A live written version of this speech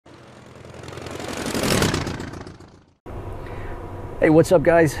Hey, what's up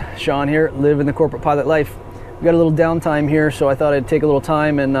guys? Sean here, living the corporate pilot life. We got a little downtime here, so I thought I'd take a little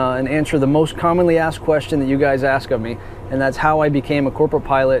time and answer the most commonly asked question that you guys ask of me, and that's how I became a corporate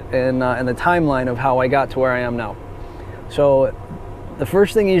pilot and the timeline of how I got to where I am now. So the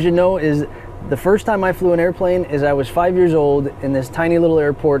first thing you should know is the first time I flew an airplane is I was 5 years old in this tiny little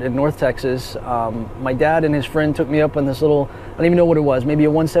airport in North Texas. My dad and his friend took me up on this little, I don't even know what it was, maybe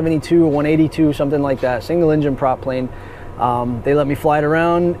a 172 or 182, something like that, single engine prop plane. They let me fly it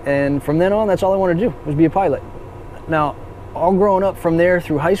around, and from then on, that's all I wanted to do, was be a pilot. Now, all growing up from there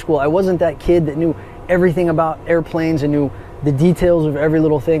through high school, I wasn't that kid that knew everything about airplanes and knew the details of every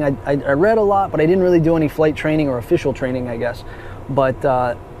little thing. I read a lot, but I didn't really do any flight training or official training, I guess. But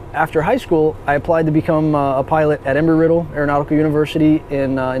after high school, I applied to become a pilot at Embry-Riddle Aeronautical University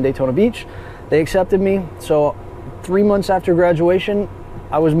in Daytona Beach. They accepted me, so 3 months after graduation,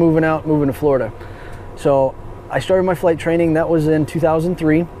 I was moving to Florida. So I started my flight training. That was in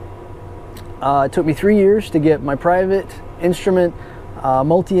 2003. It took me 3 years to get my private instrument,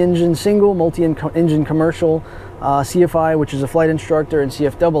 multi-engine single, multi-engine commercial, CFI, which is a flight instructor, and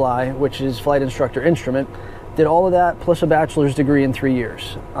CFII, which is flight instructor instrument. Did all of that plus a bachelor's degree in 3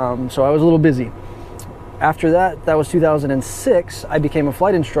 years. So I was a little busy. After that, that was 2006, I became a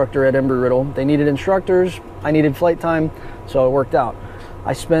flight instructor at Embry-Riddle. They needed instructors, I needed flight time, so it worked out.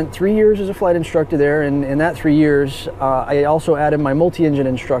 I spent 3 years as a flight instructor there, and in that 3 years, I also added my multi-engine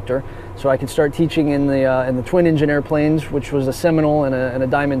instructor, so I could start teaching in the twin-engine airplanes, which was a Seminole and a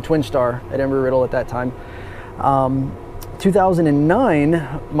Diamond Twin Star at Embry-Riddle at that time. 2009,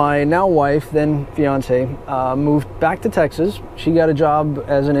 my now wife, then fiance, moved back to Texas. She got a job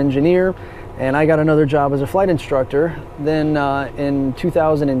as an engineer, and I got another job as a flight instructor. Then in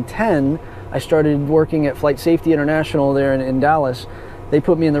 2010, I started working at Flight Safety International there in Dallas. They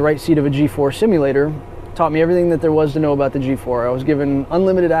put me in the right seat of a G-IV simulator, taught me everything that there was to know about the G-IV. I was given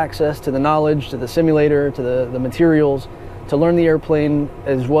unlimited access to the knowledge, to the simulator, to the materials, to learn the airplane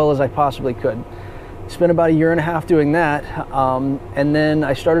as well as I possibly could. Spent about a year and a half doing that, and then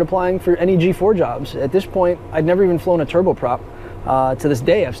I started applying for any G-IV jobs. At this point, I'd never even flown a turboprop. To this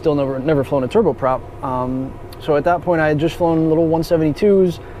day, I've still never flown a turboprop. So at that point, I had just flown little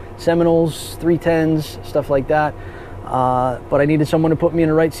 172s, Seminoles, 310s, stuff like that. But I needed someone to put me in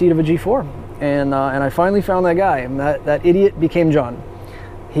the right seat of a G-IV, and I finally found that guy. And that idiot became John.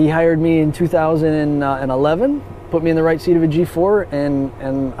 He hired me in 2011, put me in the right seat of a G-IV,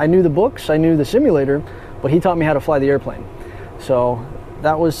 and I knew the books, I knew the simulator, but he taught me how to fly the airplane. So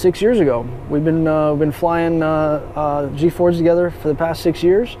that was 6 years ago. We've been flying G-IVs together for the past 6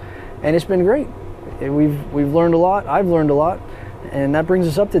 years, and it's been great. We've learned a lot. I've learned a lot, and that brings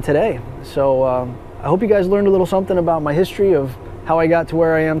us up to today. So I hope you guys learned a little something about my history of how I got to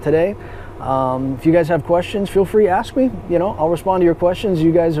where I am today. If you guys have questions, feel free to ask me. You know, I'll respond to your questions.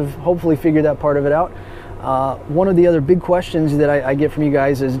 You guys have hopefully figured that part of it out. One of the other big questions that I get from you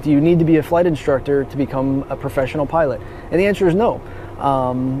guys is, do you need to be a flight instructor to become a professional pilot? And the answer is no.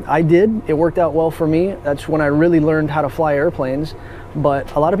 I did. It worked out well for me. That's when I really learned how to fly airplanes.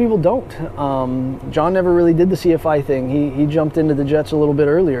 But a lot of people don't. John never really did the CFI thing. He jumped into the jets a little bit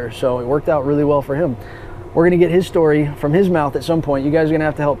earlier, so it worked out really well for him. We're going to get his story from his mouth at some point. You guys are going to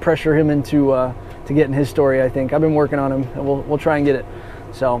have to help pressure him into to getting his story, I think. I've been working on him, and we'll try and get it.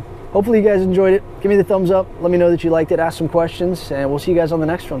 So hopefully you guys enjoyed it. Give me the thumbs up. Let me know that you liked it. Ask some questions, and we'll see you guys on the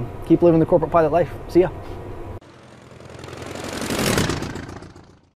next one. Keep living the corporate pilot life. See ya.